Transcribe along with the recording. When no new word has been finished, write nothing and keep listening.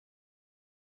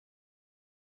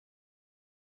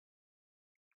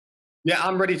Yeah,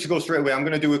 I'm ready to go straight away. I'm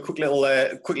going to do a quick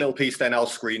little piece, then I'll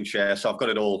screen share. So I've got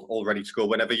it all ready to go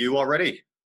whenever you are ready.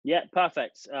 Yeah,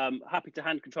 perfect. Happy to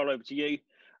hand control over to you,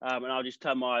 and I'll just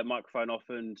turn my microphone off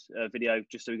and video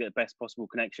just so we get the best possible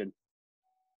connection.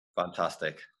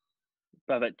 Fantastic.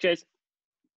 Perfect. Cheers.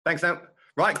 Thanks now.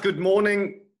 Right, good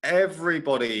morning,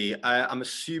 everybody. I'm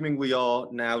assuming we are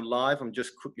now live. I'm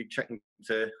just quickly checking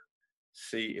to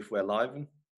see if we're live.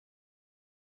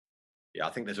 Yeah, I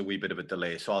think there's a wee bit of a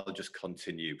delay, so I'll just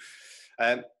continue.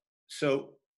 So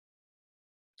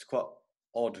it's quite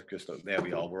odd, just there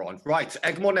we are, we're on. Right,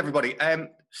 good morning, everybody.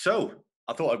 So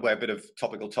I thought I'd wear a bit of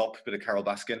topical top, a bit of Carol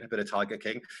Baskin, a bit of Tiger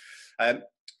King.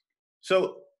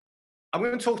 So I'm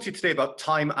going to talk to you today about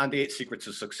time and the 8 secrets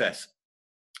of success.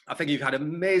 I think you've had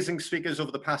amazing speakers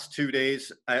over the past 2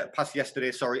 days,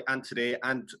 yesterday, sorry, and today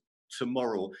and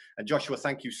tomorrow. And Joshua,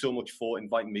 thank you so much for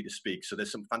inviting me to speak. So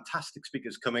there's some fantastic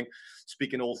speakers coming,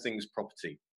 speaking all things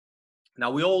property. Now,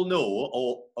 we all know,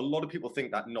 or a lot of people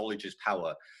think that knowledge is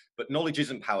power, but knowledge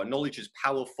isn't power. Knowledge is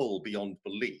powerful beyond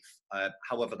belief.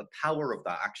 However, the power of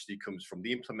that actually comes from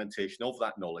the implementation of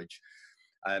that knowledge,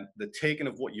 the taking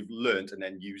of what you've learned and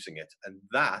then using it. And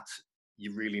that,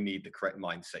 you really need the correct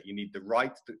mindset. You need the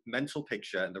right mental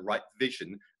picture and the right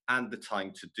vision and the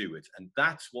time to do it. And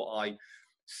that's what I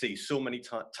see so many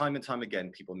time and time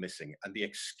again, people missing. And the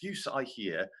excuse I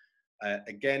hear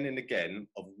again and again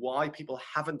of why people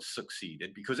haven't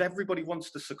succeeded, because everybody wants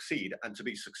to succeed and to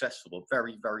be successful, but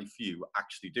very, very few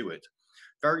actually do it.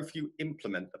 Very few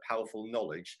implement the powerful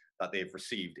knowledge that they've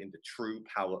received in the true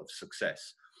power of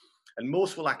success. And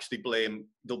most will actually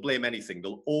they'll blame anything.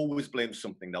 They'll always blame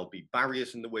something. There'll be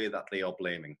barriers in the way that they are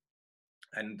blaming.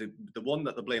 And the one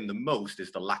that they blame the most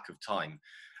is the lack of time.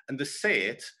 And they say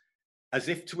it as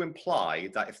if to imply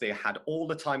that if they had all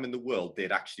the time in the world,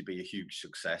 they'd actually be a huge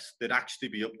success. They'd actually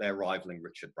be up there rivaling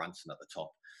Richard Branson at the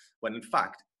top. When in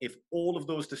fact, if all of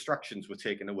those distractions were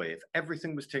taken away, if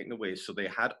everything was taken away so they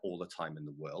had all the time in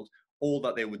the world, all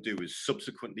that they would do is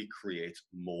subsequently create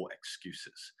more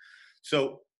excuses.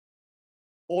 So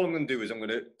all I'm going to do is I'm going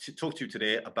to talk to you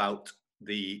today about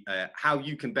the how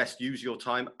you can best use your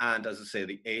time and, as I say,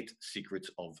 the 8 secrets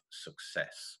of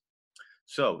success.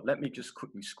 So let me just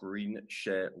quickly screen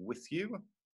share with you.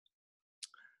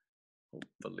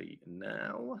 Hopefully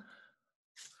now.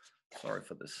 Sorry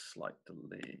for the slight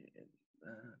delay in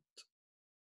that.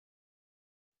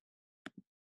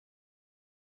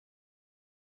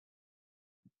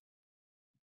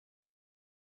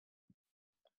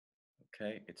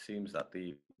 Okay, it seems that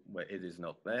where it is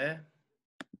not there.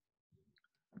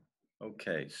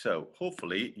 Okay, so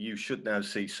hopefully you should now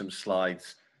see some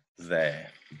slides there.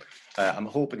 I'm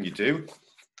hoping you do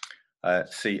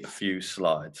see a few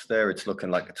slides. There, it's looking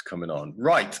like it's coming on.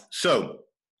 Right, so.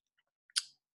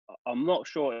 I'm not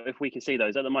sure if we can see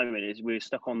those. At the moment, we're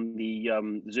stuck on the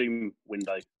Zoom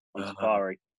window on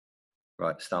Safari.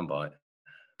 Right, stand by.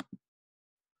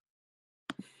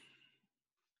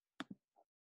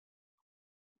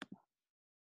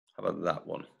 How about that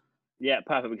one? Yeah,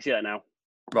 perfect. We can see that now.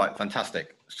 Right,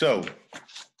 fantastic. So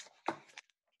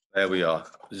there we are.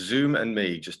 Zoom and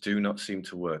me just do not seem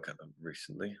to work at them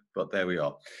recently, but there we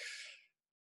are.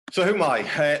 So who am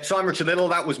I? So I'm Richard Liddle.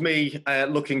 That was me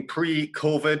looking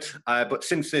pre-COVID, but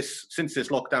since this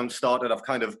lockdown started, I've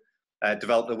kind of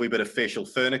developed a wee bit of facial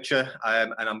furniture,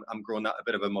 and I'm growing out a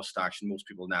bit of a mustache, and most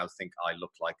people now think I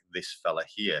look like this fella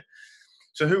here.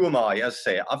 So who am I? As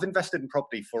I say, I've invested in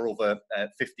property for over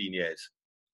 15 years.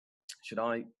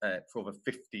 For over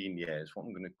 15 years, what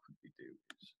I'm going to quickly do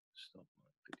is stop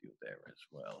my video there as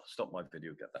well. Stop my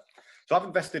video, get that. So I've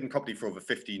invested in property for over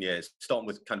 15 years, starting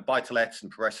with kind of buy-to-lets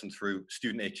and progressing through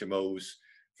student HMOs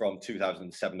from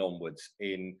 2007 onwards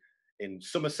in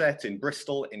Somerset, in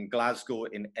Bristol, in Glasgow,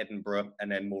 in Edinburgh,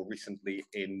 and then more recently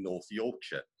in North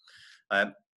Yorkshire.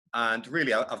 And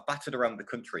really, I've battered around the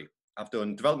country. I've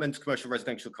done developments, commercial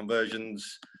residential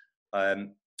conversions,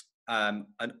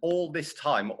 and all the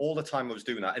time I was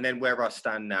doing that. And then where I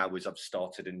stand now is I've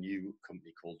started a new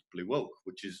company called Blue Oak,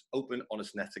 which is open,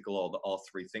 honest, and ethical, are the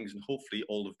R3 things. And hopefully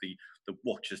all of the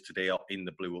watchers today are in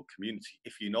the Blue Oak community.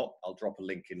 If you're not, I'll drop a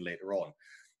link in later on.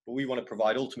 But we want to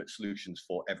provide ultimate solutions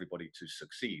for everybody to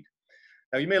succeed.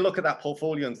 Now, you may look at that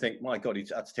portfolio and think, my God,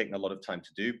 that's taken a lot of time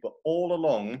to do. But all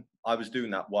along, I was doing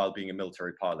that while being a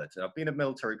military pilot. And I've been a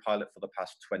military pilot for the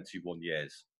past 21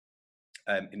 years.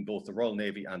 In both the Royal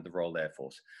Navy and the Royal Air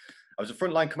Force. I was a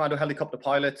frontline commando helicopter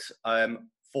pilot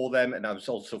for them, and I was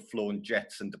also flown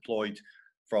jets and deployed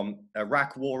from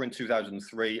Iraq war in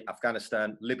 2003,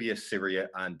 Afghanistan, Libya, Syria,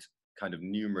 and kind of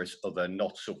numerous other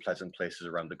not so pleasant places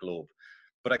around the globe.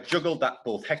 But I juggled that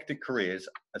both hectic careers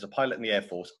as a pilot in the Air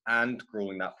Force and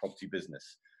growing that property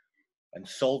business and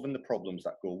solving the problems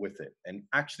that go with it. And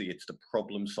actually, it's the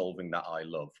problem solving that I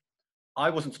love. I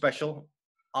wasn't special.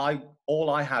 All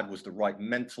I had was the right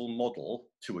mental model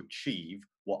to achieve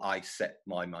what I set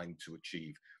my mind to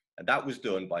achieve. And that was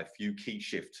done by a few key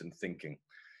shifts in thinking,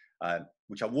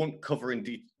 which I won't cover in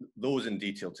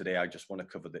detail today. I just want to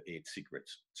cover the 8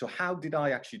 secrets. So how did I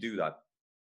actually do that?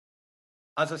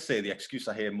 As I say, the excuse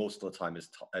I hear most of the time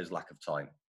is lack of time.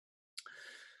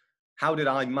 How did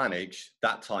I manage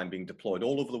that time being deployed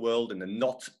all over the world in the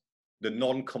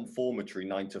non-conformatory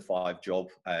 9-to-5 job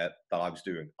that I was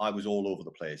doing? I was all over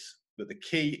the place. But the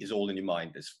key is all in your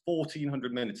mind. There's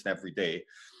 1,400 minutes in every day.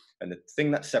 And the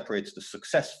thing that separates the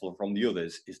successful from the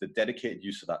others is the dedicated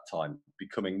use of that time,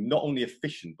 becoming not only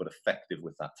efficient, but effective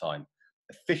with that time.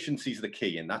 Efficiency is the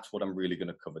key, and that's what I'm really going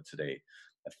to cover today.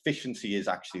 Efficiency is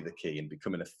actually the key, and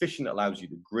becoming efficient allows you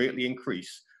to greatly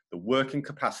increase the working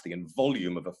capacity and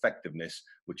volume of effectiveness,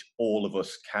 which all of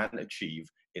us can achieve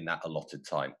in that allotted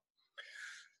time.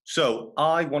 So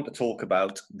I want to talk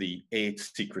about the 8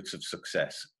 secrets of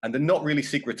success. And they're not really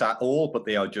secrets at all, but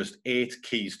they are just 8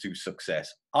 keys to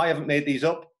success. I haven't made these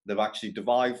up. They've actually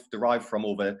derived from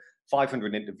over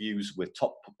 500 interviews with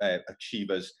top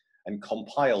achievers and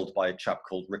compiled by a chap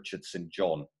called Richard St.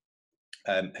 John,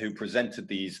 who presented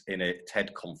these in a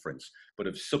TED conference, but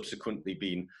have subsequently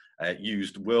been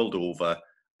used world over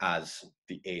as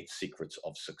the 8 secrets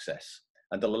of success.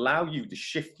 And they'll allow you to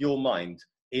shift your mind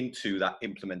into that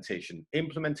implementation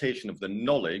of the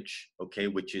knowledge, okay,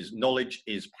 which is knowledge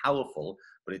is powerful,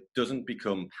 but it doesn't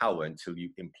become power until you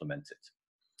implement it.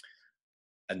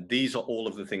 And these are all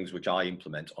of the things which I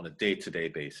implement on a day-to-day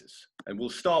basis. And we'll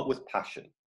start with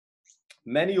passion.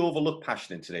 Many overlook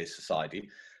passion in today's society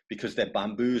because they're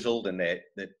bamboozled and they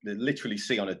literally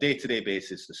see on a day-to-day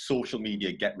basis the social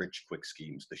media get-rich-quick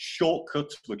schemes, the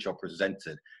shortcuts which are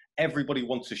presented. Everybody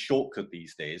wants a shortcut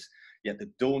these days, yet they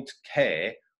don't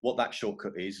care what that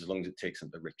shortcut is as long as it takes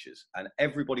them to riches. And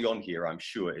everybody on here, I'm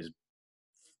sure,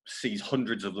 sees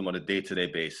hundreds of them on a day-to-day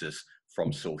basis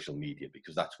from social media,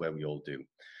 because that's where we all do.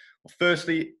 Well,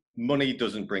 firstly, money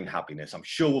doesn't bring happiness. I'm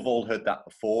sure we've all heard that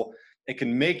before. It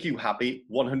can make you happy,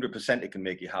 100% it can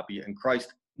make you happy. And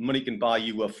Christ, money can buy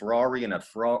you a Ferrari, and I'd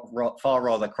far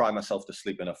rather cry myself to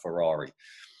sleep in a Ferrari.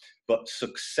 But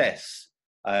success,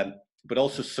 but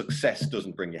also success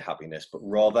doesn't bring you happiness, but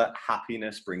rather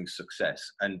happiness brings success.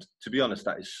 And to be honest,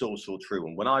 that is so, so true.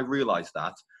 And when I realized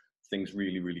that, things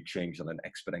really, really changed on an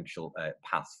exponential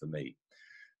path for me.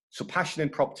 So passion in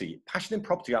property,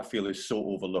 I feel, is so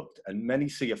overlooked, and many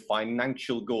see a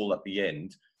financial goal at the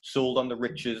end, sold on the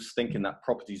riches, thinking that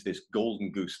property is this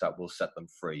golden goose that will set them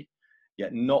free.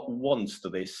 Yet not once do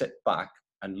they sit back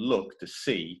and look to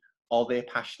see, are they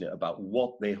passionate about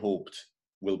what they hoped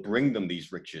will bring them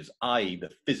these riches, i.e.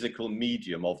 the physical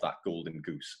medium of that golden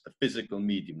goose, the physical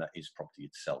medium that is property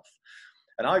itself.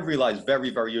 And I realized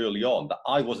very, very early on that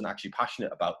I wasn't actually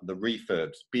passionate about the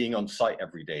refurbs, being on site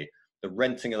every day, the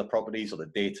renting of the properties, or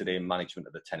the day-to-day management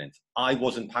of the tenants. I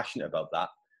wasn't passionate about that,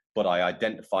 but I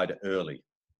identified it early.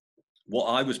 What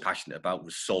I was passionate about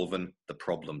was solving the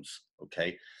problems,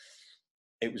 okay?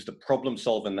 It was the problem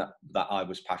solving that I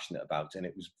was passionate about, and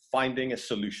it was finding a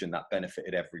solution that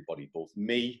benefited everybody, both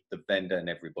me, the vendor, and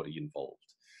everybody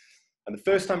involved. And the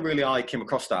first time really I came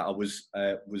across that, I was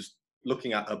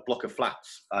looking at a block of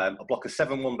flats, a block of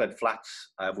 7 one-bed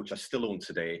flats, which I still own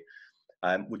today,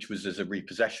 which was as a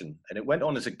repossession. And it went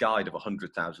on as a guide of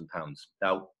 £100,000.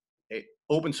 Now,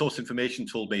 open source information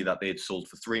told me that they had sold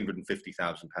for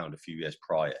 £350,000 a few years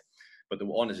prior, but they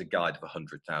were on as a guide of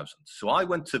 100,000. So I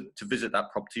went to visit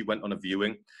that property, went on a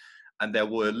viewing, and there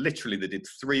were literally, they did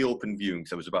 3 open viewings.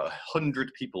 There was about 100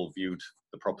 people viewed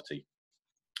the property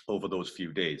over those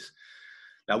few days.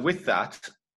 Now with that,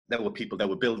 there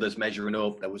were builders measuring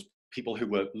up, there was people who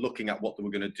were looking at what they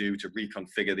were going to do to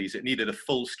reconfigure these. It needed a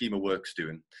full scheme of works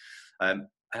doing. And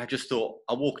I just thought,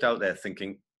 I walked out there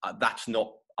thinking,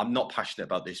 I'm not passionate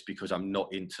about this because I'm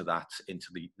not into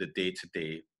the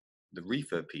day-to-day, the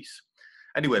refurb piece.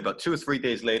 Anyway, about 2 or 3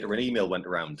 days later, an email went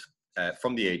around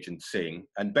from the agent saying,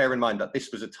 and bear in mind that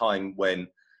this was a time when,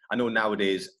 I know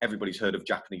nowadays everybody's heard of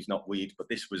Japanese knotweed, but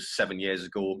this was 7 years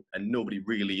ago and nobody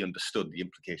really understood the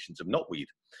implications of knotweed.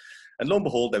 And lo and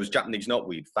behold, there was Japanese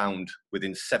knotweed found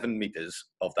within 7 meters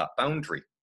of that boundary.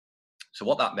 So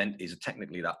what that meant is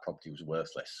technically that property was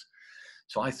worthless.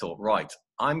 So I thought, right,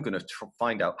 I'm going to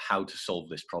find out how to solve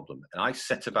this problem. And I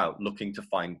set about looking to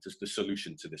find the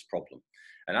solution to this problem.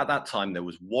 And at that time, there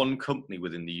was one company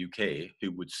within the UK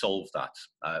who would solve that.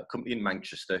 A company in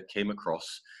Manchester came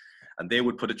across, and they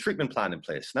would put a treatment plan in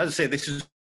place. And as I say, this is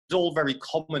all very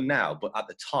common now, but at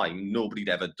the time, nobody'd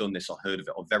ever done this or heard of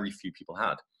it, or very few people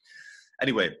had.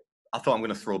 Anyway, I thought I'm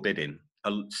going to throw a bid in.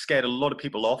 I scared a lot of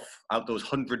people off. Out those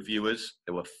 100 viewers,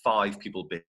 there were 5 people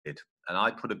bid. And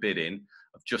I put a bid in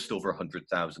of just over £100,000,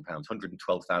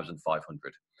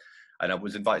 112,500. And I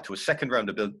was invited to a second round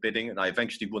of bidding, and I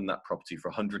eventually won that property for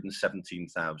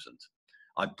 117,000.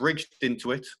 I bridged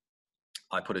into it.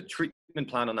 I put a treatment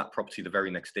plan on that property the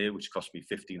very next day, which cost me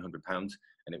 £1,500,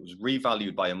 and it was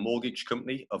revalued by a mortgage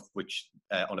company, of which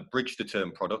on a bridge to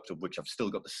term product, of which I've still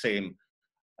got the same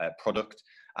product,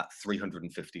 at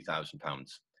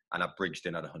 £350,000, and I bridged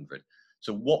in at 100.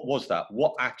 So what was that?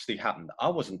 What actually happened? I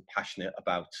wasn't passionate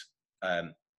about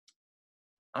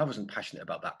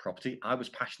that property. I was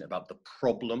passionate about the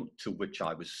problem to which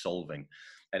I was solving.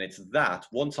 And it's that,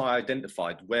 once I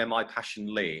identified where my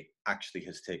passion lay, actually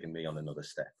has taken me on another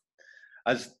step.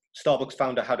 As Starbucks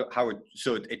founder Howard,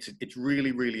 so it's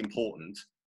really, really important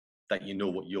that you know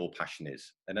what your passion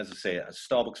is. And as I say, as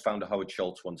Starbucks founder Howard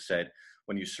Schultz once said,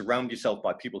 when you surround yourself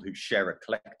by people who share a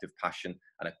collective passion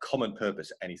and a common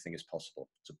purpose, anything is possible.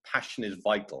 So passion is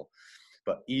vital.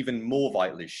 But even more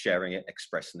vital is sharing it,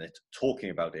 expressing it, talking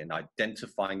about it, and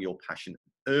identifying your passion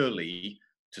early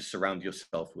to surround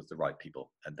yourself with the right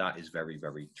people. And that is very,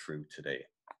 very true today.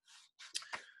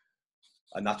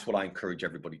 And that's what I encourage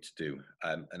everybody to do.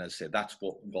 And as I said, that's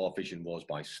what our vision was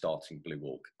by starting Blue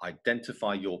Oak.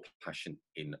 Identify your passion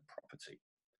in property.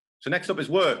 So next up is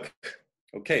work.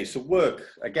 Okay, so work,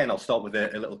 again, I'll start with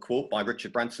a little quote by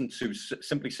Richard Branson, who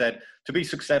simply said, to be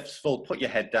successful, put your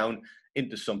head down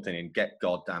into something and get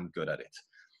goddamn good at it.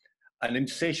 An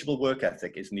insatiable work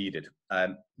ethic is needed.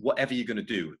 Whatever you're going to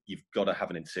do, you've got to have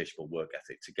an insatiable work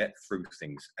ethic to get through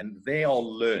things. And they are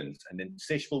learned. An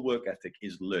insatiable work ethic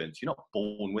is learned. You're not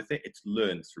born with it. It's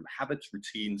learned through habits,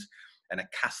 routines, and a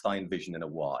cast iron vision and a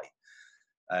why.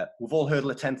 We've all heard of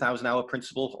the 10,000 hour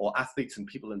principle, or athletes and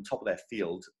people on top of their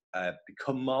field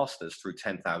become masters through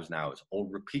 10,000 hours, or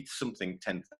repeat something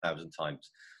 10,000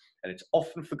 times. And it's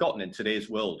often forgotten in today's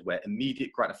world, where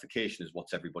immediate gratification is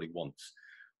what everybody wants.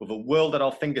 With a world at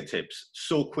our fingertips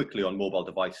so quickly on mobile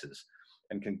devices,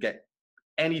 and can get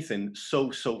anything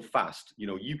so fast. You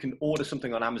know, you can order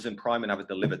something on Amazon Prime and have it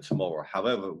delivered tomorrow.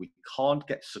 However, we can't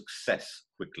get success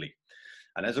quickly.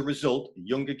 And as a result, the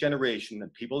younger generation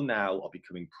and people now are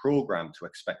becoming programmed to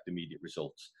expect immediate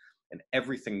results and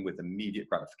everything with immediate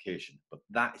gratification. But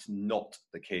that is not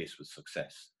the case with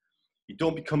success. You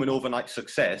don't become an overnight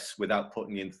success without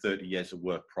putting in 30 years of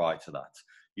work prior to that.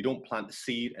 You don't plant a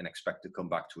seed and expect to come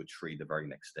back to a tree the very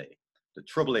next day. The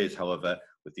trouble is, however,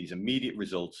 with these immediate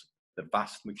results, the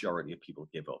vast majority of people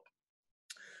give up.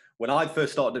 When I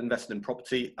first started investing in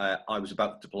property, I was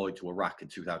about to deploy to Iraq in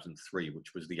 2003,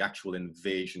 which was the actual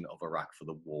invasion of Iraq for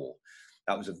the war.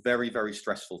 That was a very, very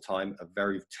stressful time, a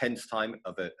very tense time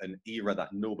of an era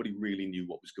that nobody really knew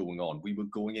what was going on. We were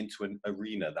going into an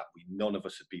arena that none of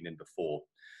us had been in before.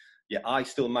 Yet I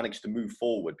still managed to move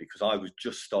forward because I was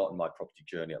just starting my property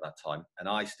journey at that time, and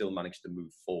I still managed to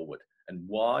move forward. And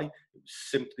why? It was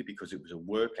simply because it was a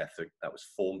work ethic that was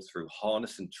formed through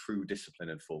harnessing true discipline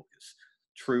and focus,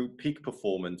 true peak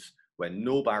performance, where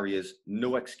no barriers,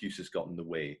 no excuses got in the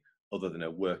way other than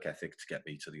a work ethic to get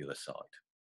me to the other side.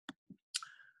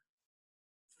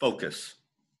 Focus.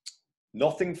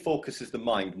 Nothing focuses the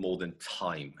mind more than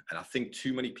time. And I think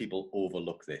too many people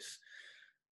overlook this.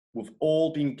 We've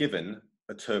all been given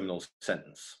a terminal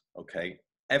sentence, okay?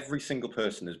 Every single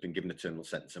person has been given a terminal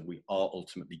sentence, and we are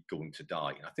ultimately going to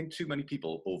die. And I think too many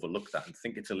people overlook that and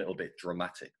think it's a little bit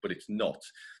dramatic, but it's not,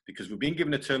 because we've been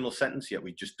given a terminal sentence, yet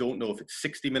we just don't know if it's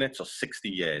 60 minutes or 60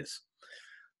 years.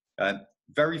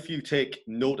 Very few take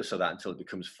notice of that until it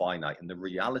becomes finite, and the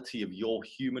reality of your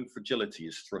human fragility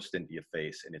is thrust into your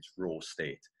face in its raw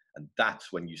state. And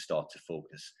that's when you start to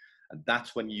focus. And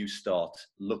that's when you start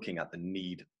looking at the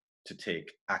need to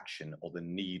take action, or the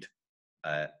need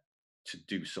to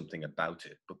do something about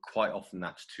it. But quite often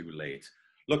that's too late.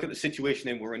 Look at the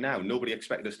situation we're in now. Nobody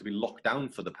expected us to be locked down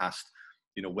for the past,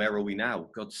 where are we now?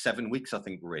 God, 7 weeks I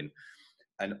think we're in.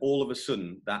 And all of a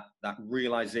sudden that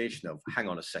realization of, hang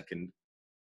on a second,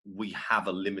 we have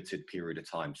a limited period of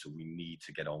time, so we need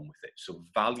to get on with it. So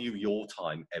value your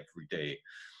time every day,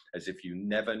 as if you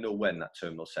never know when that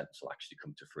terminal sentence will actually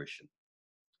come to fruition.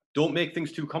 Don't make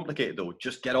things too complicated though,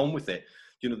 just get on with it.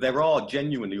 There are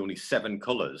genuinely only 7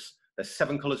 colors. There's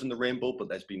 7 colors in the rainbow, but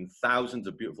there's been thousands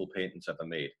of beautiful paintings ever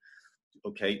made.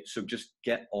 Okay, so just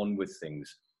get on with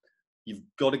things. You've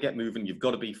got to get moving, you've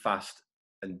got to be fast,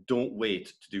 and don't wait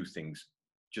to do things.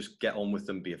 Just get on with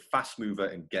them, be a fast mover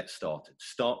and get started.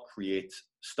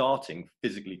 Starting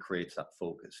physically creates that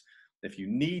focus. If you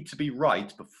need to be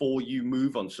right before you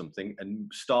move on something and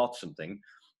start something,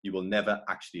 you will never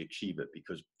actually achieve it,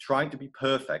 because trying to be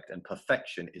perfect, and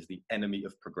perfection is the enemy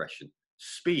of progression.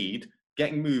 Speed,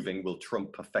 getting moving, will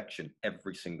trump perfection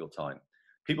every single time.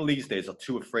 People these days are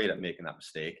too afraid of making that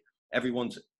mistake.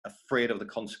 Everyone's afraid of the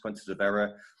consequences of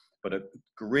error, but the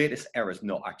greatest error is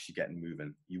not actually getting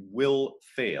moving. You will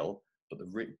fail,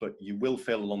 but you will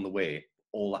fail along the way.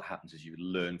 All that happens is you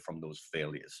learn from those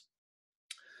failures.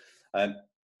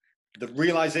 The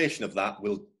realization of that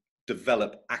will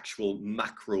develop actual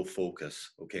macro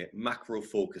focus, okay? Macro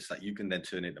focus that you can then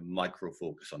turn into micro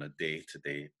focus on a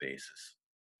day-to-day basis.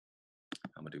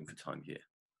 How am I doing for time here?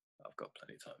 I've got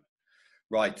plenty of time.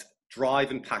 Right,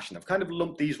 drive and passion. I've kind of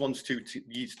lumped these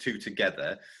two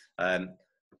together, and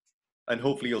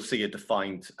hopefully you'll see a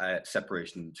defined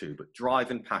separation in the two, but drive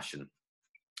and passion.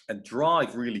 And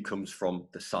drive really comes from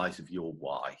the size of your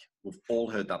why. We've all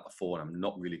heard that before, and I'm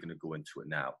not really going to go into it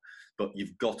now, but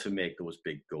you've got to make those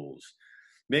big goals.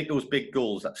 Make those big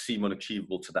goals that seem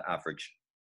unachievable to the average.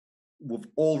 We've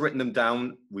all written them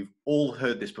down. We've all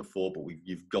heard this before, but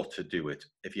you've got to do it.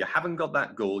 If you haven't got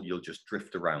that goal, you'll just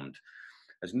drift around.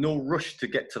 There's no rush to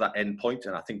get to that end point,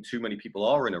 and I think too many people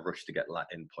are in a rush to get to that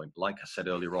end point, like I said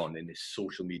earlier on, in this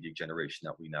social media generation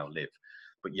that we now live.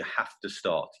 But you have to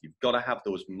start. You've got to have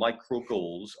those micro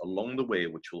goals along the way,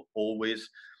 which will always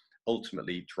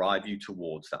ultimately drive you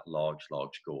towards that large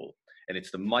goal. And it's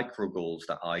the micro goals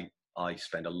that I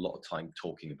spend a lot of time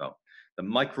talking about. The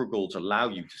micro goals allow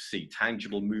you to see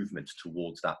tangible movements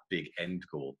towards that big end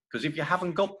goal. Because if you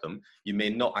haven't got them, you may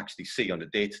not actually see on a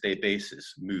day-to-day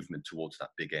basis movement towards that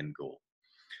big end goal.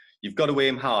 You've got to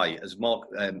aim high, as Mark,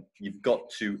 you've got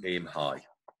to aim high.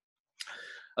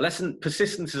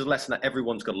 Persistence is a lesson that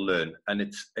everyone's got to learn, and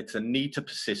it's a need to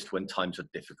persist when times are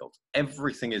difficult.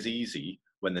 Everything is easy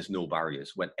when there's no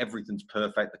barriers. When everything's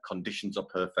perfect, the conditions are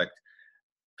perfect,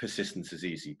 persistence is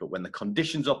easy. But when the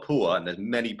conditions are poor and there's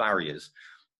many barriers,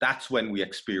 that's when we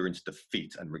experience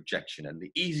defeat and rejection. And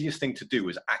the easiest thing to do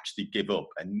is actually give up,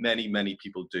 and many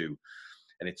people do.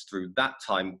 And it's through that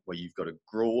time where you've got to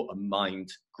grow a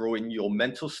mind, grow in your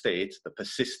mental state, the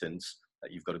persistence,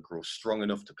 that you've got to grow strong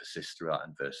enough to persist through that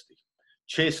adversity.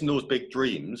 Chasing those big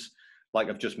dreams, like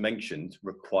I've just mentioned,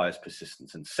 requires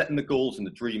persistence. And setting the goals and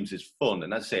the dreams is fun.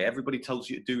 And as I say, everybody tells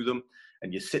you to do them,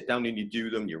 and you sit down and you do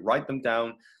them, you write them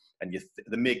down, and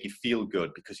they make you feel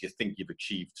good because you think you've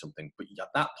achieved something. But at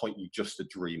that point, you're just a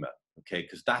dreamer, okay?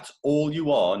 Because that's all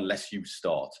you are unless you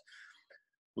start.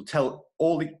 We'll tell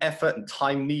all the effort and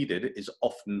time needed is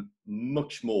often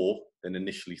much more than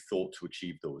initially thought to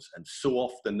achieve those. And so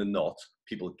often than not,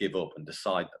 people give up and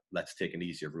decide, let's take an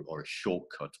easier route or a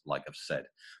shortcut, like I've said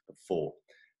before.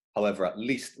 However, at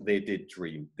least they did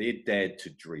dream. They dared to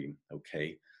dream,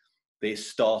 okay? They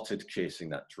started chasing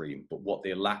that dream, but what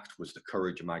they lacked was the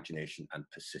courage, imagination, and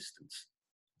persistence.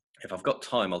 If I've got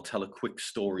time, I'll tell a quick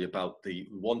story about the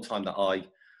one time that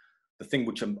the thing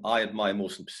which I admire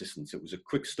most in persistence. It was a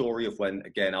quick story of when,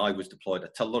 again, I was deployed. I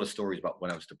tell a lot of stories about when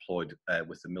I was deployed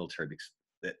with the military because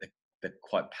they're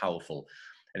quite powerful.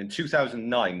 And in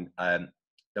 2009,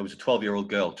 there was a 12-year-old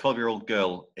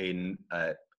girl on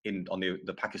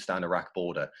the Pakistan-Iraq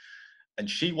border. And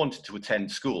she wanted to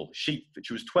attend school. She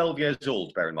was 12 years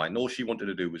old, bear in mind. All she wanted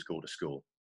to do was go to school.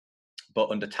 But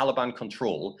under Taliban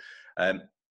control,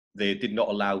 they did not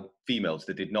allow females,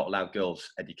 they did not allow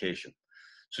girls education.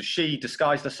 So she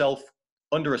disguised herself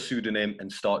under a pseudonym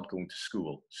and started going to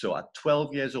school. So at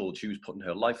 12 years old, she was putting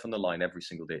her life on the line every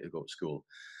single day to go to school.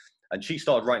 And she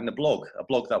started writing a blog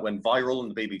that went viral on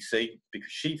the BBC because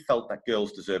she felt that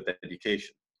girls deserved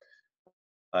education.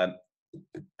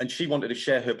 And she wanted to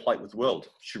share her plight with the world.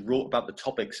 She wrote about the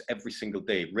topics every single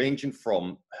day, ranging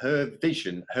from her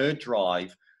vision, her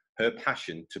drive, her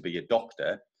passion to be a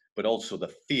doctor, but also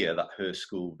the fear that her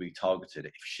school would be targeted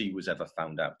if she was ever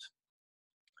found out.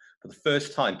 For the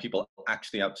first time, people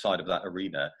actually outside of that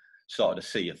arena started to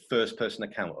see a first-person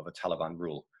account of a Taliban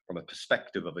rule from a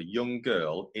perspective of a young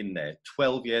girl in there,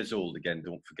 12 years old, again,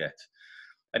 don't forget.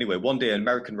 Anyway, one day an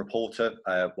American reporter,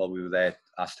 while we were there,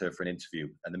 asked her for an interview,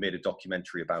 and they made a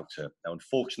documentary about her. Now,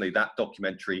 unfortunately, that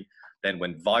documentary then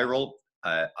went viral,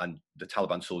 and the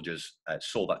Taliban soldiers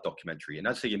saw that documentary. And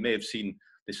I'd say you may have seen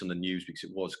this on the news because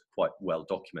it was quite well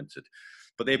documented.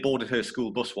 But they boarded her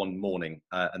school bus one morning,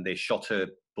 and they shot her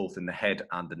both in the head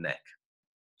and the neck.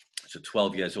 So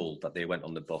 12 years old that they went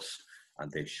on the bus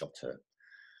and they shot her.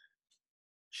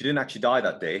 She didn't actually die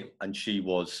that day, and she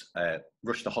was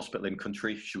rushed to hospital in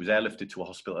country. She was airlifted to a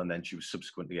hospital, and then she was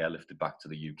subsequently airlifted back to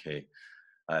the UK.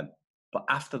 But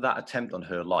after that attempt on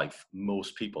her life,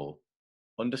 most people,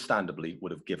 understandably,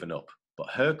 would have given up. but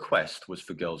her quest was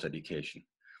for girls' education.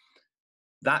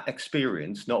 That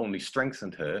experience not only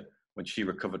strengthened her when she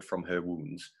recovered from her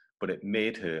wounds, but it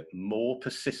made her more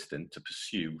persistent to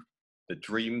pursue the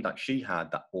dream that she had,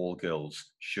 that all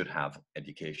girls should have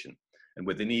education. And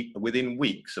within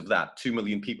weeks of that, 2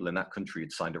 million people in that country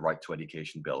had signed a right to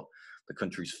education bill. The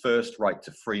country's first right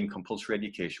to free and compulsory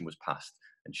education was passed,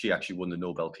 and she actually won the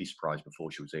Nobel Peace Prize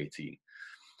before she was 18.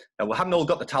 Now, we haven't all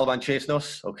got the Taliban chasing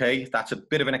us, okay? That's a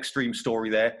bit of an extreme story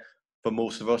there for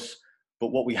most of us. But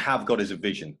what we have got is a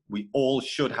vision. We all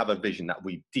should have a vision that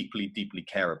we deeply, deeply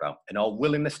care about. And our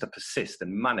willingness to persist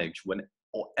and manage when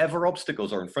whatever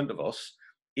obstacles are in front of us,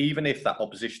 even if that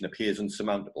opposition appears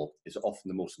unsurmountable, is often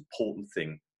the most important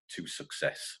thing to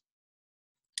success.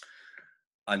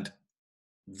 And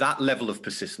that level of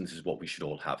persistence is what we should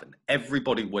all have. And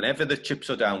everybody, whenever the chips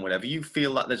are down, whenever you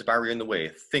feel that there's a barrier in the way,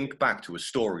 think back to a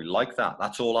story like that.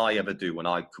 That's all I ever do when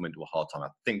I come into a hard time. I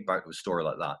think back to a story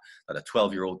like that a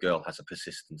 12-year-old girl has a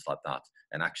persistence like that.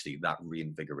 And actually that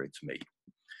reinvigorates me.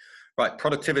 Right,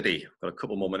 productivity. Got a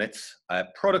couple more minutes.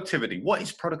 Productivity. What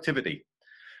is productivity?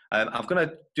 I'm going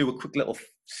to do a quick little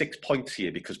 6 points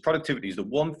here, because productivity is the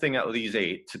one thing out of these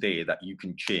 8 today that you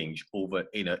can change over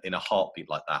in a heartbeat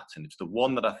like that. And it's the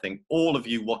one that I think all of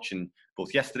you watching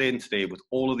both yesterday and today with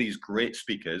all of these great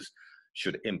speakers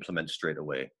should implement straight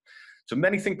away. So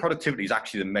many think productivity is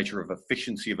actually the measure of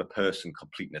efficiency of a person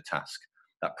completing a task.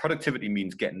 That productivity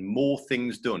means getting more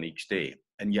things done each day.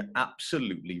 And you're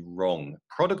absolutely wrong.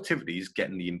 Productivity is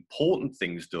getting the important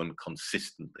things done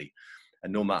consistently.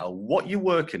 And no matter what you're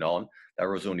working on,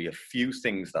 there is only a few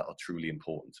things that are truly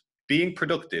important. Being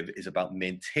productive is about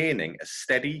maintaining a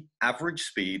steady average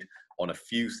speed on a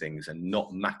few things and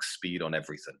not max speed on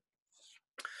everything.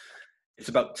 It's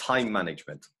about time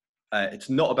management.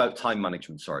 It's not about time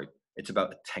management, sorry. It's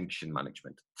about attention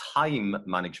management. Time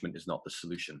management is not the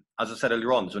solution. As I said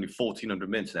earlier on, there's only 1,400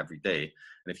 minutes in every day.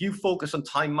 And if you focus on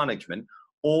time management,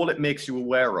 all it makes you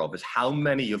aware of is how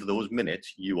many of those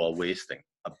minutes you are wasting.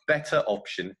 A better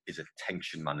option is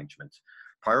attention management.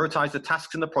 Prioritize the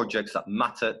tasks and the projects that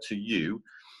matter to you,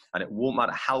 and it won't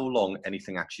matter how long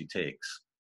anything actually takes.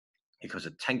 Because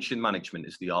attention management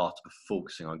is the art of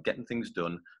focusing on getting things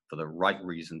done for the right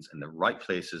reasons, in the right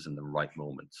places, and the right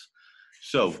moments.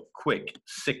 So, quick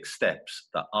 6 steps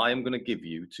that I am going to give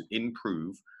you to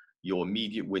improve your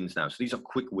immediate wins now. So these are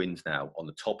quick wins now on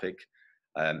the topic.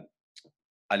 And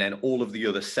then all of the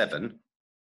other 7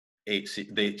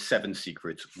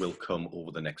 secrets will come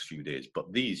over the next few days,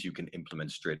 but these you can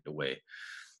implement straight away.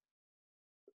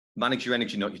 Manage your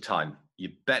energy, not your time.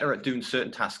 You're better at doing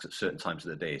certain tasks at certain times of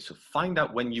the day. So find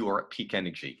out when you are at peak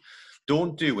energy.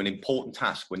 Don't do an important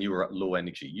task when you are at low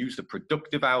energy. Use the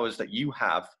productive hours that you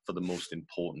have for the most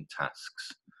important tasks.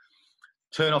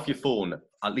 Turn off your phone,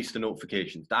 at least the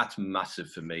notifications. That's massive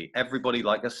for me. Everybody,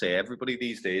 like I say, everybody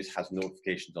these days has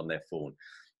notifications on their phone.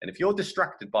 And if you're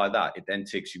distracted by that, it then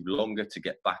takes you longer to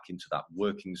get back into that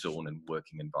working zone and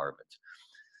working environment.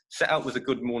 Set out with a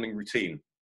good morning routine,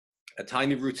 a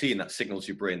tiny routine that signals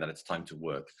your brain that it's time to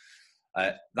work.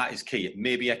 That is key. It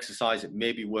may be exercise, it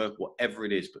may be work, whatever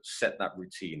it is, but set that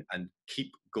routine and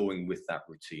keep going with that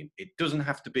routine. It doesn't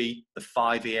have to be the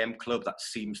 5 a.m. club that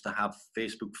seems to have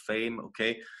Facebook fame,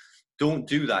 okay? Don't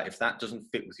do that if that doesn't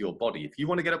fit with your body. If you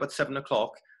want to get up at 7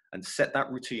 o'clock, and set that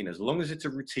routine, as long as it's a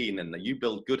routine and that you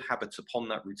build good habits upon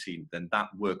that routine, then that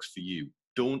works for you.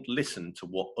 Don't listen to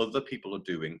what other people are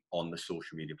doing on the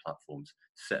social media platforms.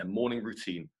 Set a morning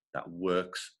routine that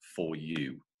works for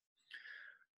you.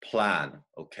 Plan,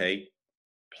 okay?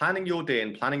 Planning your day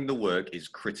and planning the work is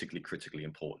critically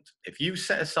important. If you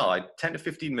set aside 10 to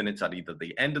 15 minutes at either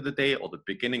the end of the day or the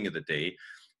beginning of the day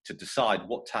to decide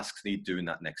what tasks need doing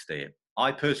that next day,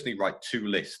 I personally write 2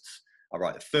 lists. I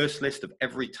write the first list of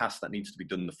every task that needs to be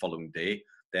done the following day.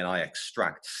 Then I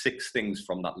extract 6 things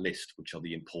from that list, which are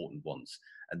the important ones.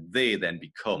 And they then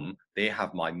they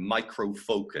have my micro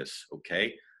focus,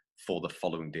 okay, for the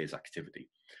following day's activity.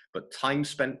 But time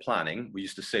spent planning, we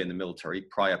used to say in the military,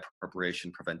 prior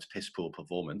preparation prevents piss poor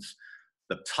performance.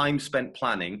 The time spent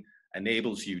planning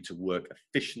enables you to work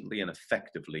efficiently and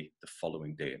effectively the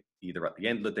following day, either at the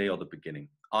end of the day or the beginning.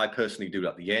 I personally do it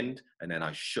at the end, and then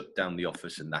I shut down the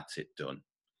office and that's it, done.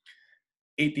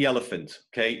 Eat the elephant,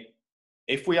 okay?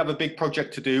 If we have a big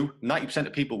project to do, 90%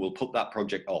 of people will put that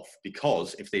project off,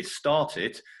 because if they start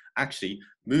it, actually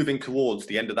moving towards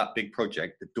the end of that big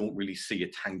project, they don't really see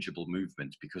a tangible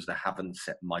movement because they haven't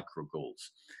set micro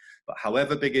goals. But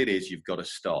however big it is, you've got to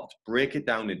start. Break it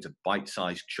down into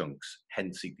bite-sized chunks,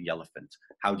 hence eat the elephant.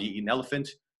 How do you eat an elephant?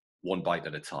 1 bite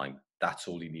at a time. That's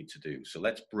all you need to do. So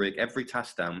let's break every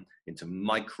task down into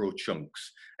micro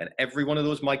chunks. And every one of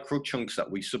those micro chunks that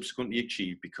we subsequently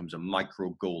achieve becomes a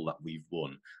micro goal that we've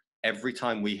won. Every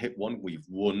time we hit one, we've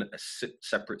won a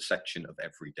separate section of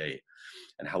every day.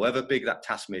 And however big that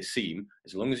task may seem,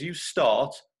 as long as you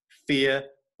start, fear,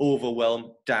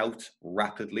 overwhelm, doubt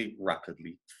rapidly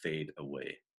fade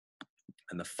away.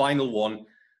 And the final one,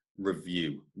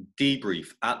 review, debrief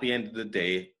at the end of the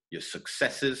day, your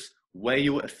successes, where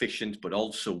you were efficient, but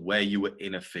also where you were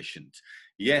inefficient.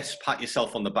 Yes, pat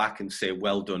yourself on the back and say,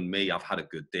 well done me, I've had a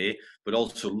good day, but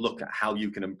also look at how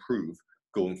you can improve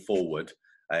going forward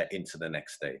into the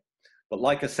next day. But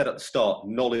like I said at the start,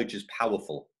 knowledge is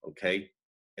powerful, okay?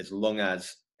 As long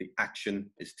as the action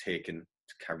is taken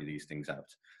to carry these things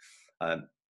out.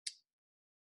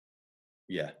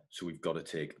 Yeah, so we've got to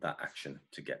take that action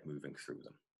to get moving through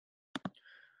them.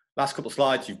 Last couple of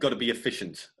slides, you've got to be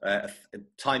efficient.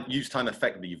 Use time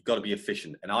effectively, you've got to be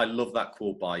efficient. And I love that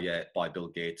quote by Bill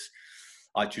Gates.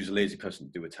 I choose a lazy person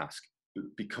to do a task.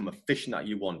 Become efficient that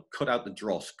you want. Cut out the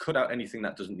dross. Cut out anything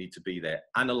that doesn't need to be there.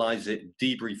 Analyze it,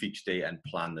 debrief each day, and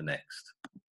plan the next.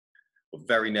 We're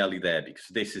very nearly there because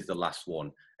this is the last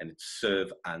one, and it's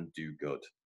serve and do good.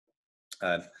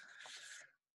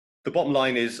 The bottom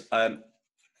line is,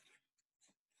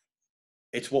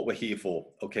 it's what we're here for,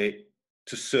 okay?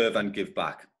 To serve and give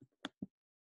back.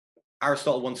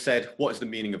 Aristotle once said, what is the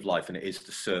meaning of life? And it is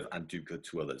to serve and do good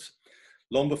to others.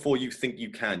 Long before you think you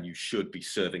can, you should be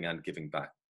serving and giving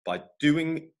back. By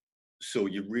doing so,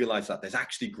 you realize that there's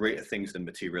actually greater things than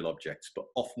material objects, but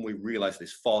often we realize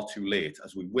this far too late.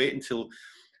 As we wait until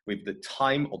we have the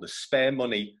time or the spare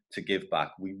money to give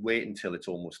back, we wait until it's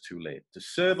almost too late. To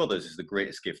serve others is the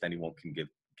greatest gift anyone can give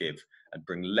and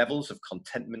bring levels of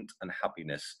contentment and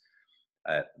happiness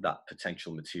that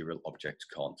potential material objects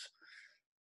can't.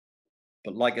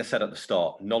 But like I said at the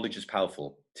start, knowledge is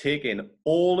powerful. Take in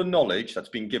all the knowledge that's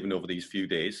been given over these few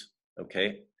days,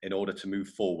 okay, in order to move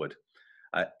forward.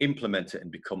 Implement it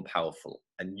and become powerful.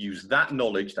 And use that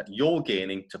knowledge that you're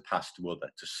gaining to pass to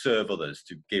others, to serve others,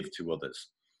 to give to others,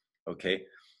 okay?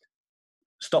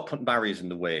 Stop putting barriers in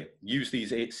the way. Use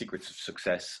these 8 secrets of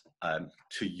success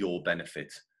to your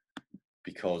benefit.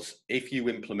 Because if you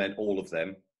implement all of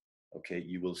them, okay,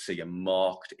 you will see a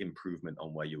marked improvement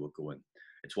on where you are going.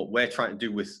 It's what we're trying to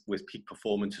do with Peak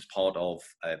Performance as part of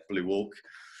Blue Oak,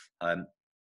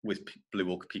 with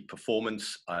Blue Oak Peak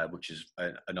Performance, which is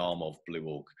an arm of Blue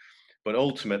Oak. But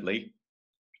ultimately,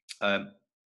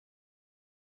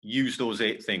 use those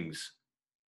 8 things.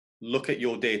 Look at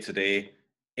your day-to-day,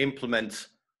 implement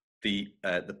the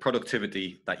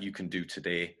productivity that you can do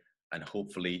today, and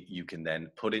hopefully you can then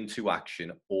put into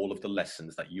action all of the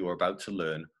lessons that you are about to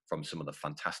learn from some of the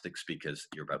fantastic speakers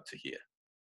you're about to hear.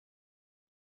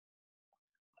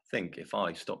 I think if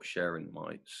I stop sharing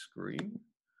my screen.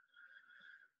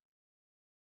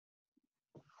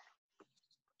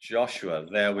 Joshua,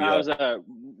 there we are. That was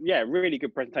a really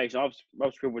good presentation.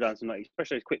 I've scribbled down some,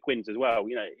 especially those quick wins as well.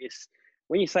 You know, it's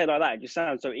when you say it like that, it just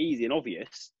sounds so easy and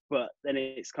obvious, but then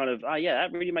it's kind of, yeah,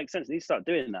 that really makes sense. You need to start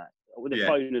doing that with the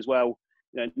phone as well.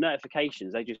 You know,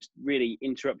 notifications, they just really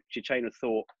interrupt your chain of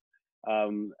thought.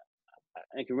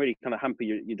 It can really kind of hamper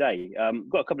your day.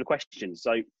 Got a couple of questions.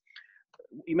 So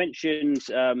you mentioned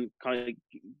kind of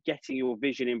getting your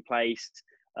vision in place.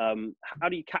 How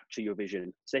do you capture your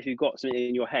vision? So if you've got something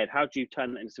in your head, how do you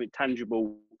turn it into something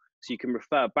tangible so you can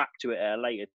refer back to it at a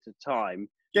later time?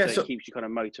 Yeah, so it keeps you kind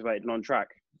of motivated and on track.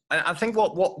 I think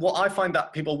what I find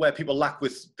that where people lack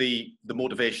with the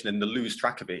motivation and they lose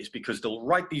track of it is because they'll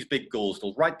write these big goals,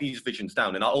 they'll write these visions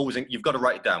down, and I always think you've got to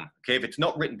write it down. Okay, if it's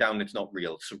not written down, it's not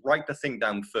real. So write the thing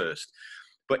down first.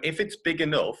 But if it's big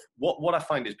enough, what I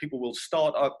find is people will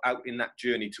start out in that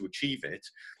journey to achieve it,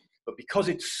 but because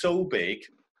it's so big,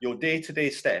 your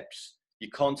day-to-day steps, you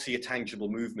can't see a tangible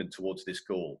movement towards this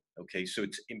goal. Okay, so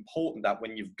it's important that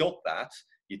when you've got that,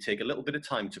 you take a little bit of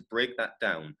time to break that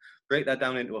down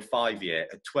into a 5-year,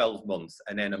 a 12-month,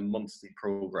 and then a monthly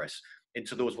progress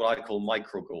into those what I call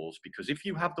micro goals. Because if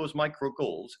you have those micro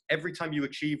goals, every time you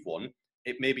achieve one,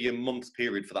 it may be a month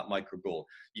period for that micro goal.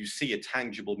 You see a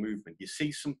tangible movement. You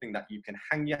see something that you can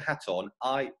hang your hat on.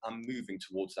 I am moving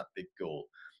towards that big goal.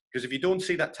 Because if you don't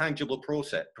see that tangible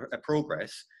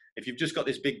progress, if you've just got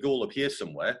this big goal up here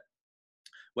somewhere,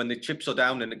 when the chips are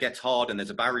down and it gets hard and there's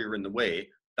a barrier in the way,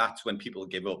 that's when people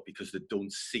give up because they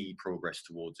don't see progress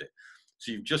towards it.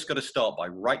 So you've just got to start by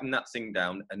writing that thing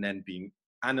down and then being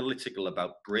analytical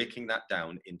about breaking that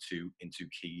down into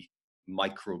key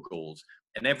micro goals.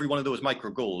 And every one of those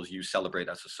micro goals you celebrate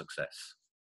as a success.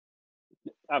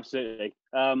 Absolutely.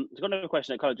 I've got another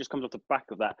question that kind of just comes off the back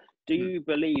of that. Do you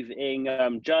believe in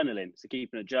journaling, so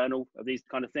keeping a journal of these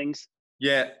kind of things?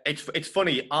 Yeah, it's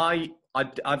funny.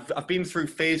 I've been through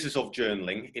phases of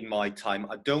journaling in my time.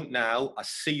 I don't now. I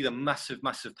see the massive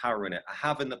power in it. I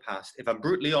have in the past. If I'm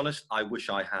brutally honest, I wish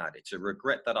I had. It's a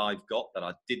regret that I've got that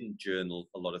I didn't journal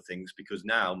a lot of things, because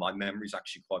now my memory's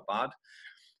actually quite bad.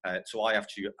 So I have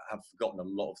forgotten a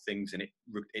lot of things, and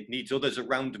it needs others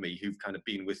around me who've kind of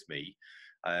been with me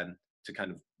to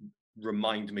kind of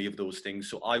remind me of those things.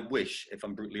 So I wish, if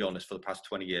I'm brutally honest, for the past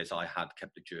 20 years, I had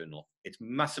kept a journal. It's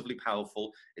massively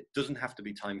powerful. It doesn't have to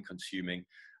be time consuming.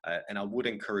 And I would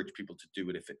encourage people to do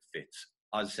it if it fits.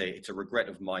 I'd say it's a regret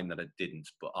of mine that I didn't,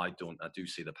 but I do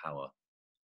see the power.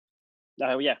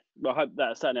 Oh, yeah. Well, I hope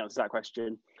that certainly answers that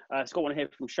question. It's got one here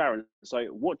from Sharon. So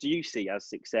what do you see as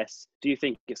success? Do you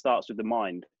think it starts with the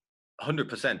mind?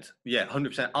 100%. Yeah,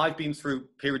 100%. I've been through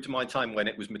periods of my time when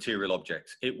it was material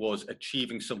objects. It was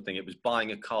achieving something. It was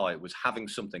buying a car. It was having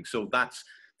something. So that's,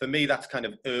 for me, that's kind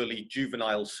of early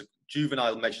juvenile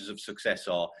measures of success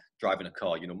are driving a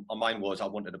car. You know, mine was I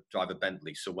wanted to drive a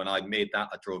Bentley. So when I made that,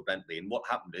 I drove Bentley. And what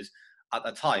happened is, at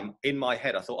the time, in my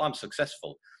head, I thought, I'm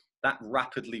successful. That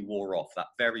rapidly wore off. That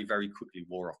very, very quickly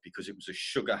wore off, because it was a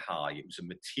sugar high. It was a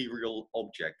material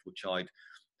object, which I'd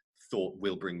thought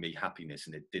will bring me happiness,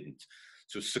 and it didn't.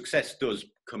 So success does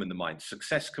come in the mind.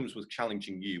 Success comes with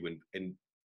challenging you, and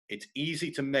it's easy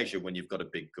to measure when you've got a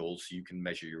big goal, so you can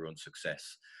measure your own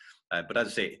success. But as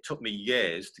I say, it took me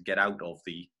years to get out of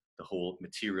the whole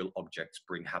material objects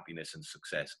bring happiness and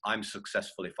success. I'm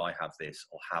successful if I have this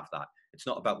or have that. It's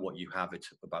not about what you have, it's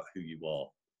about who you are.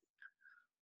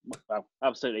 Well,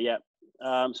 absolutely, yeah.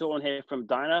 So one here from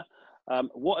Diana.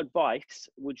 What advice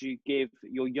would you give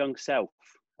your young self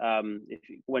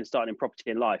when starting in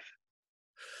property in life?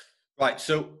 Right.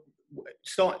 So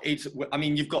I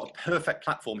mean, you've got a perfect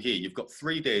platform here. You've got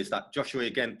 3 days that, Joshua,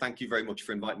 again, thank you very much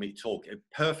for inviting me to talk. A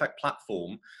perfect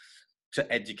platform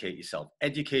to educate yourself.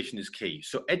 Education is key.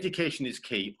 So education is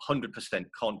key, 100%,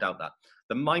 can't doubt that.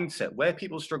 The mindset, where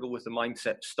people struggle with the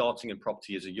mindset starting in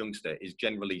property as a youngster, is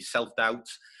generally self-doubt,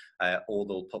 or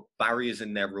they'll put barriers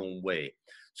in their own way.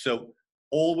 So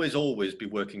always be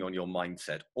working on your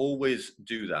mindset. Always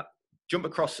do that. Jump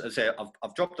across, as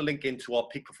I've dropped a link into our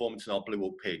peak performance and our Blue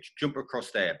Oak page. Jump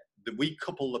across there. We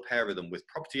couple the pair of them with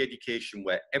property education,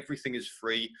 where everything is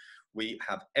free. We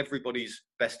have everybody's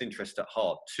best interest at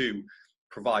heart to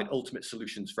provide ultimate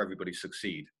solutions for everybody to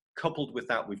succeed. Coupled with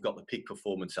that, we've got the peak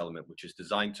performance element, which is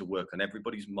designed to work on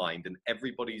everybody's mind and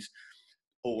everybody's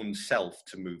own self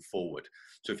to move forward.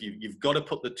 So if you've got to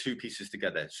put the two pieces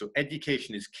together. So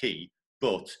education is key,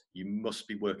 but you must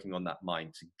be working on that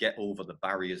mind to get over the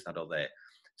barriers that are there.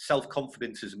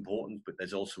 Self-confidence is important, but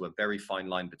there's also a very fine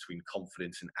line between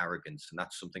confidence and arrogance. And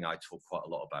that's something I talk quite a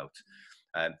lot about.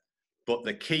 But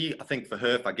the key, I think, for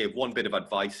her, if I gave one bit of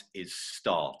advice, is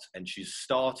start. And she's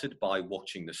started by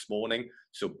watching this morning.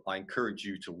 So I encourage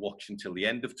you to watch until the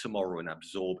end of tomorrow and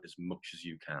absorb as much as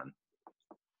you can.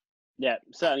 Yeah,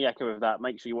 certainly echo with that.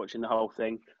 Make sure you're watching the whole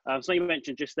thing. So you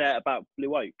mentioned just there about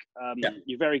Blue Oak.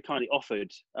 You very kindly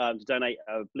offered to donate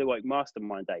a Blue Oak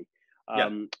Mastermind Day.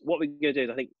 What we're going to do is,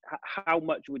 I think, how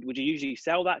much would you usually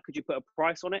sell that? Could you put a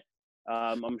price on it?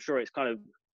 I'm sure it's kind of...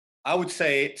 I would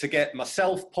say to get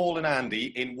myself, Paul and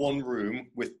Andy in one room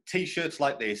with T-shirts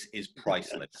like this is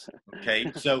priceless.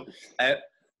 Okay, so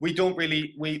we don't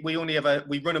really, we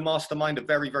run a mastermind, a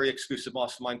very, very exclusive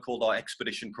mastermind called our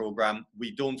Expedition Program.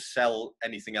 We don't sell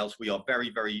anything else. We are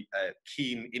very, very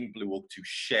keen in Blue Oak to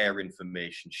share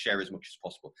information, share as much as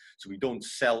possible. So we don't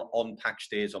sell on patch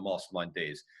days or mastermind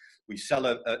days. We sell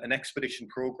an Expedition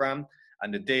Program,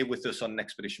 and a day with us on an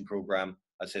Expedition Program,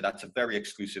 I'd say that's a very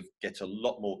exclusive, gets a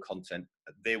lot more content.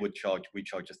 We charge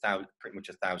pretty much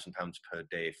 £1,000 per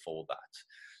day for that.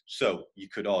 So you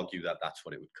could argue that that's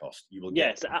what it would cost. You will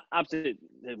yes, absolutely,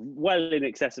 well in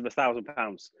excess of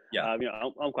 £1,000. Yeah,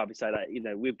 I'm quite happy to say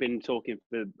that. We've been talking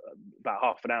for about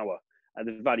half an hour, and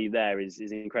the value there is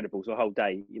incredible. So a whole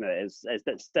day, there's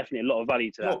definitely a lot of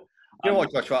value to that. You know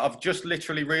what, Joshua? I've just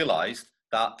literally realised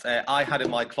that I had in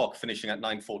my clock finishing at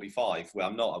 9:45, where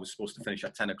I'm not. I was supposed to finish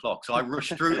at 10 o'clock. So I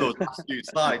rushed through those last few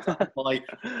slides. I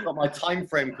got my time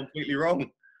frame completely wrong.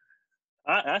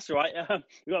 That's all right.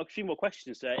 We've got a few more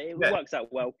questions there. It works out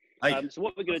well. So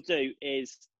what we're going to do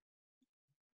is...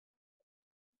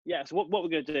 what we're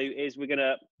going to do is we're going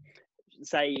to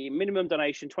say minimum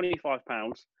donation,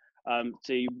 £25,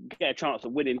 to get a chance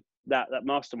of winning that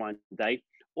mastermind day.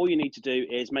 All you need to do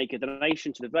is make a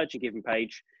donation to the Virgin Giving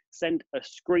page. send a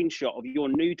screenshot of your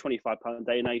new £25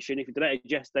 donation. If you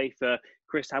donated yesterday for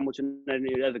Chris Hamilton and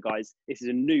any other guys, this is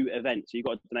a new event. So you've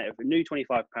got to donate for a new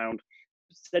 £25.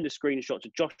 Send a screenshot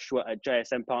to Joshua at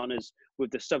JSM Partners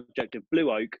with the subject of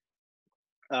Blue Oak.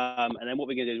 And then what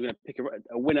we're going to do is we're going to pick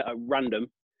a winner at random.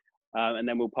 And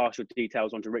then we'll pass your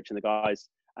details on to Rich and the guys,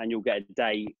 and you'll get a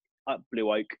day at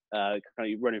Blue Oak, kind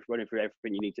of running through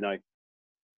everything you need to know.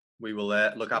 We will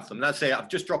look after them. And I'd say I've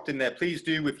just dropped in there. Please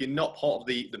do, if you're not part of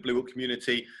the Blue Oak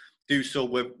community, do so.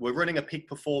 We're running a peak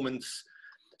performance.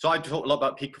 So I talk a lot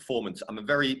about peak performance. I'm a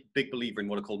very big believer in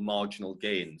what are called marginal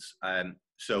gains.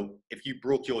 So if you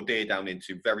broke your day down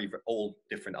into all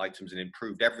different items and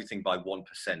improved everything by 1%,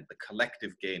 the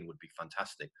collective gain would be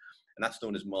fantastic. And that's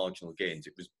known as marginal gains.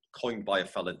 It was coined by a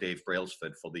fella, Dave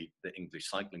Brailsford, for the English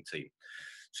cycling team.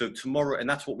 So tomorrow, and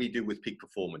that's what we do with peak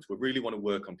performance. We really want to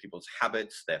work on people's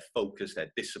habits, their focus,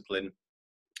 their discipline,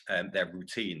 their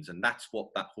routines. And that's what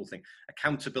that whole thing,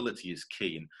 accountability is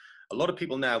key. And a lot of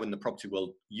people now in the property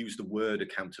world use the word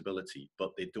accountability,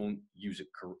 but they don't use it.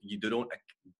 They don't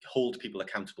hold people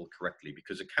accountable correctly,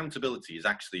 because accountability is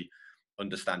actually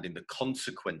understanding the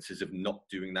consequences of not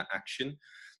doing that action.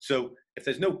 So if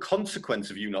there's no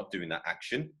consequence of you not doing that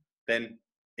action, then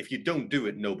if you don't do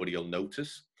it, nobody will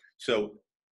notice. So,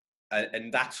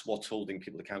 and that's what's holding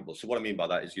people accountable. So what I mean by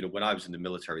that is, when I was in the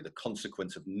military, the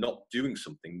consequence of not doing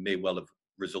something may well have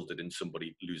resulted in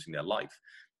somebody losing their life.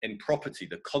 In property,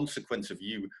 the consequence of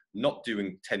you not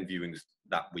doing 10 viewings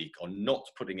that week or not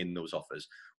putting in those offers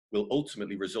will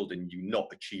ultimately result in you not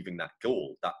achieving that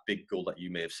goal, that big goal that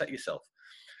you may have set yourself.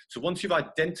 So once you've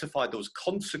identified those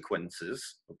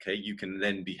consequences, okay, you can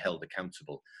then be held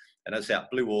accountable. And as I say,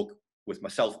 at Blue Oak, with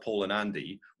myself, Paul and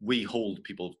Andy, we hold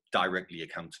people directly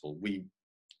accountable. We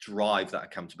drive that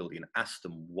accountability and ask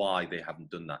them why they haven't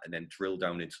done that, and then drill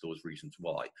down into those reasons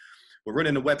why. We're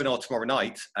running a webinar tomorrow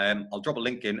night. I'll drop a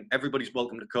link in. Everybody's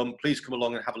welcome to come. Please come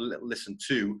along and have a little listen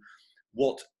to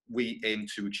what we aim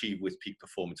to achieve with peak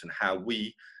performance, and how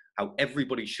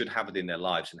everybody should have it in their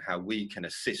lives, and how we can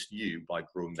assist you by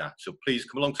growing that. So please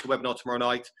come along to the webinar tomorrow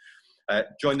night.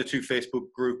 Join the 2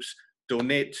 Facebook groups.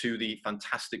 Donate to the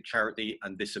fantastic charity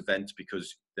and this event,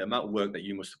 because the amount of work that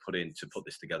you must have put in to put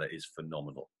this together is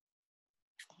phenomenal.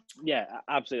 Yeah,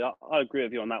 absolutely. I agree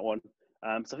with you on that one.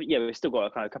 So yeah, we've still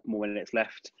got a couple more minutes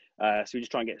left. So we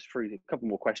just try and get through a couple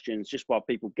more questions just while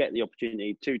people get the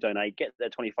opportunity to donate, get their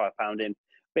 £25 in,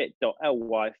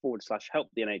 bit.ly/help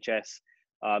the NHS.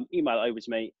 Email it over to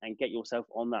me and get yourself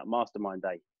on that mastermind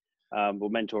day or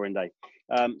mentoring day.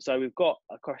 So we've got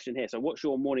a question here. So what's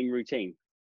your morning routine?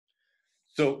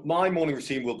 So my morning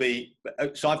routine will be,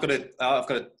 so I've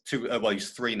got he's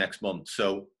 3 next month.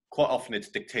 So quite often it's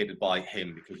dictated by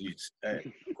him, because he's,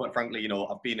 quite frankly,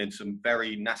 I've been in some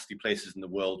very nasty places in the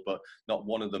world, but not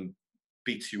one of them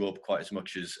beats you up quite as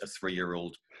much as a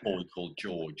 3-year-old boy called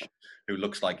George, who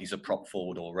looks like he's a prop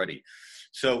forward already.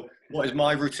 So what is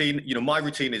my routine? My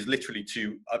routine is literally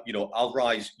to, I'll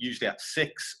rise usually at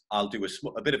 6. I'll do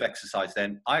a bit of exercise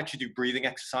then. I actually do breathing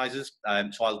exercises.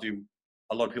 So I'll do,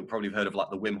 a lot of people probably have heard of like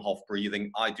the Wim Hof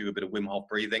breathing. I do a bit of Wim Hof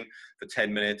breathing for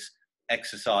 10 minutes,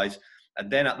 exercise.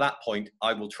 And then at that point,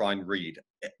 I will try and read.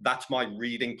 That's my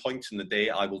reading point in the day.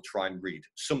 I will try and read.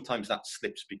 Sometimes that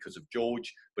slips because of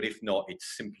George, but if not,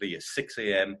 it's simply a 6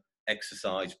 a.m.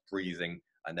 exercise, breathing,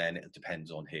 and then it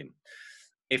depends on him.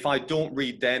 If I don't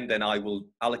read then I will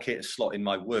allocate a slot in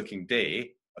my working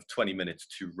day of 20 minutes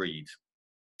to read.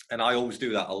 And I always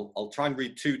do that. I'll try and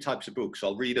read 2 types of books.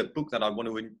 I'll read a book that I want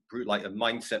to improve, like a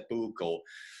mindset book or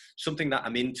something that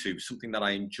I'm into, something that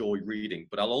I enjoy reading.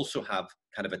 But I'll also have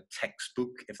kind of a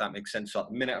textbook, if that makes sense. So at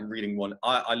the minute I'm reading one,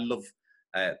 I love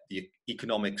the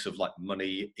economics of like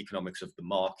money, economics of the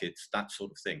markets, that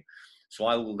sort of thing. So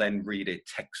I will then read a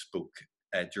textbook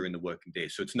during the working day.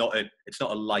 So it's not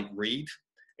a light read.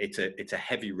 It's a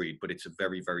heavy read, but it's a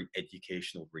very, very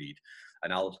educational read.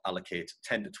 And I'll allocate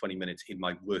 10 to 20 minutes in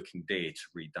my working day to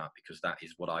read that, because that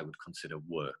is what I would consider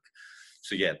work.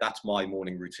 So yeah, that's my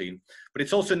morning routine. But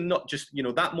it's also not just,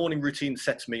 that morning routine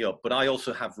sets me up, but I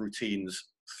also have routines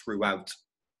throughout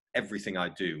everything I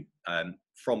do.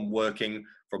 From working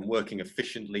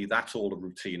efficiently, that's all a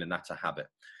routine and that's a habit.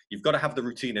 You've got to have the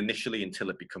routine initially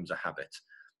until it becomes a habit.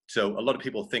 So a lot of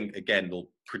people think, again, they'll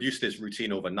produce this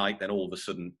routine overnight, then all of a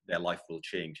sudden their life will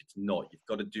change. It's not. You've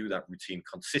got to do that routine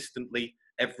consistently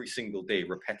every single day,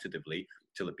 repetitively,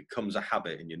 till it becomes a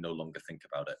habit and you no longer think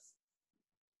about it.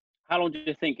 How long do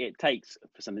you think it takes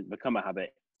for something to become a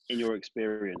habit? in your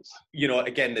experience? You know,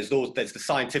 again, there's the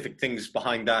scientific things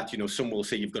behind that. You know, some will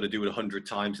say you've got to do it 100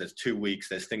 times. There's 2 weeks.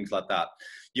 There's things like that.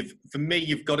 For me,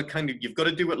 you've got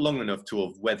to do it long enough to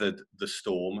have weathered the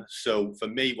storm. So for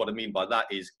me, what I mean by that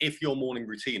is, if your morning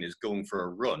routine is going for a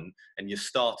run and you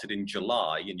started in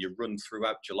July and you run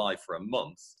throughout July for a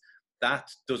month, that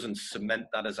doesn't cement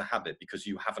that as a habit, because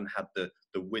you haven't had the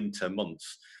winter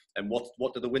months. And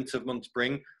what do the winter months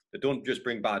bring? They don't just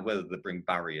bring bad weather, they bring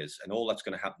barriers. And all that's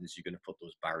going to happen is you're going to put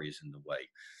those barriers in the way.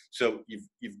 So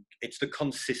it's the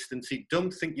consistency.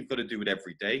 Don't think you've got to do it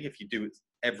every day. If you do it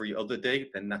every other day,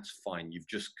 then that's fine. You've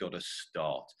just got to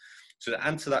start. So to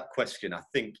answer that question, I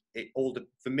think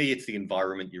for me, it's the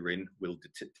environment you're in will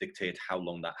dictate how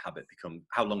long that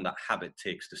habit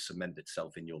takes to cement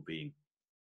itself in your being.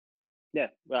 Yeah,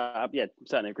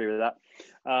 certainly agree with that.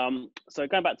 So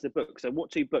going back to the book, so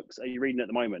what 2 books are you reading at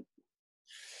the moment?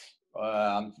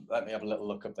 Let me have a little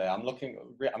look up there. I'm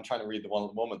trying to read the one at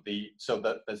the moment.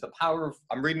 There's the power of.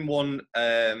 I'm reading one.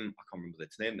 I can't remember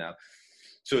its name now.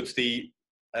 So it's the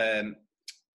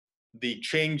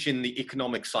change in the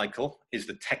economic cycle is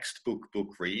the textbook book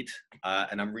read,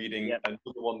 and I'm reading another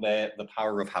one there. The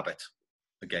power of habit.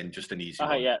 Again, just an easy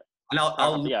one. Yeah. And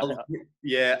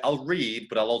I'll read,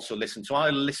 but I'll also listen. So I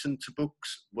listen to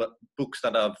books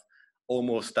that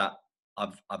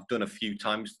I've done a few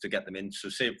times to get them in. So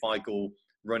say if I go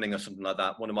running or something like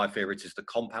that, one of my favorites is The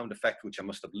Compound Effect, which I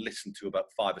must have listened to about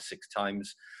 5 or 6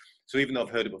 times. So even though I've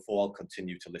heard it before, I'll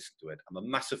continue to listen to it. I'm a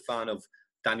massive fan of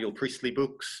Daniel Priestley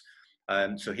books.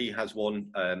 So he has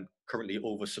one currently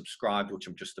oversubscribed, which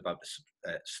I'm just about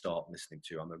to start listening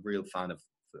to. I'm a real fan of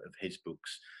his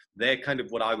books. They're kind of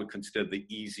what I would consider the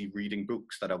easy reading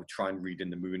books that I would try and read in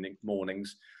the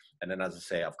mornings. And then, as I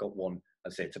say, I've got one,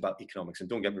 it's about economics. And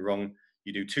don't get me wrong,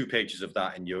 you do 2 pages of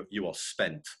that and you are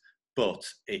spent. But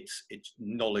it's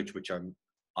knowledge which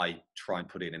I try and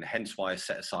put in. And hence why I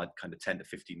set aside kind of 10 to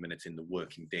 15 minutes in the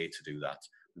working day to do that,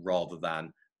 rather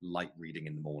than light reading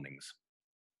in the mornings.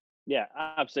 Yeah,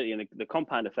 absolutely. And the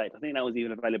Compound Effect, I think that was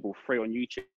even available free on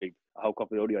YouTube, a whole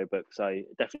copy audio book. So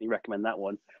definitely recommend that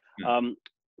one.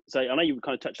 So I know you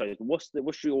kind of touched on it, but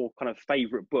what's your kind of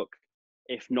favorite book,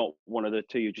 if not one of the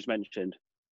 2 you just mentioned?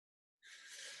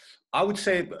 I would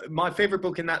say my favorite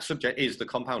book in that subject is The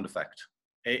Compound Effect.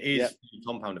 It is The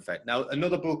Compound Effect. Now,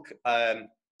 another book that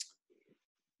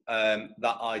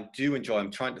I do enjoy,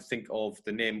 I'm trying to think of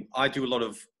the name. I do a lot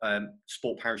of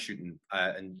sport parachuting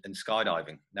and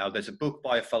skydiving. Now, there's a book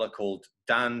by a fella called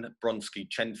Dan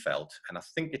Bronsky-Chenfeld, and I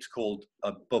think it's called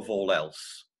Above All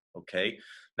Else. Okay.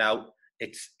 Now,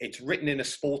 it's written in a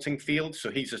sporting field, so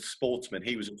he's a sportsman.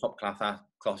 He was a top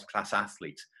class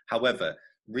athlete. However,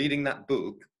 reading that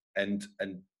book and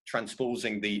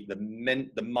transposing the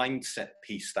mindset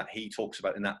piece that he talks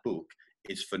about in that book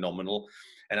is phenomenal.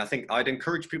 And I think I'd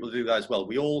encourage people to do that as well.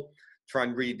 We all try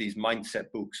and read these mindset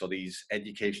books or these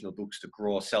educational books to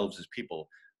grow ourselves as people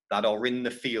that are in the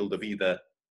field of either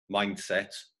mindset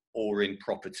or in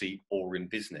property or in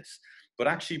business. But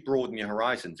actually broaden your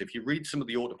horizons. If you read some of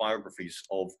the autobiographies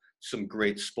of some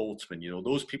great sportsmen, you know,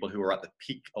 those people who are at the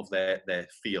peak of their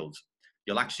fields,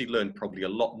 you'll actually learn probably a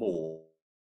lot more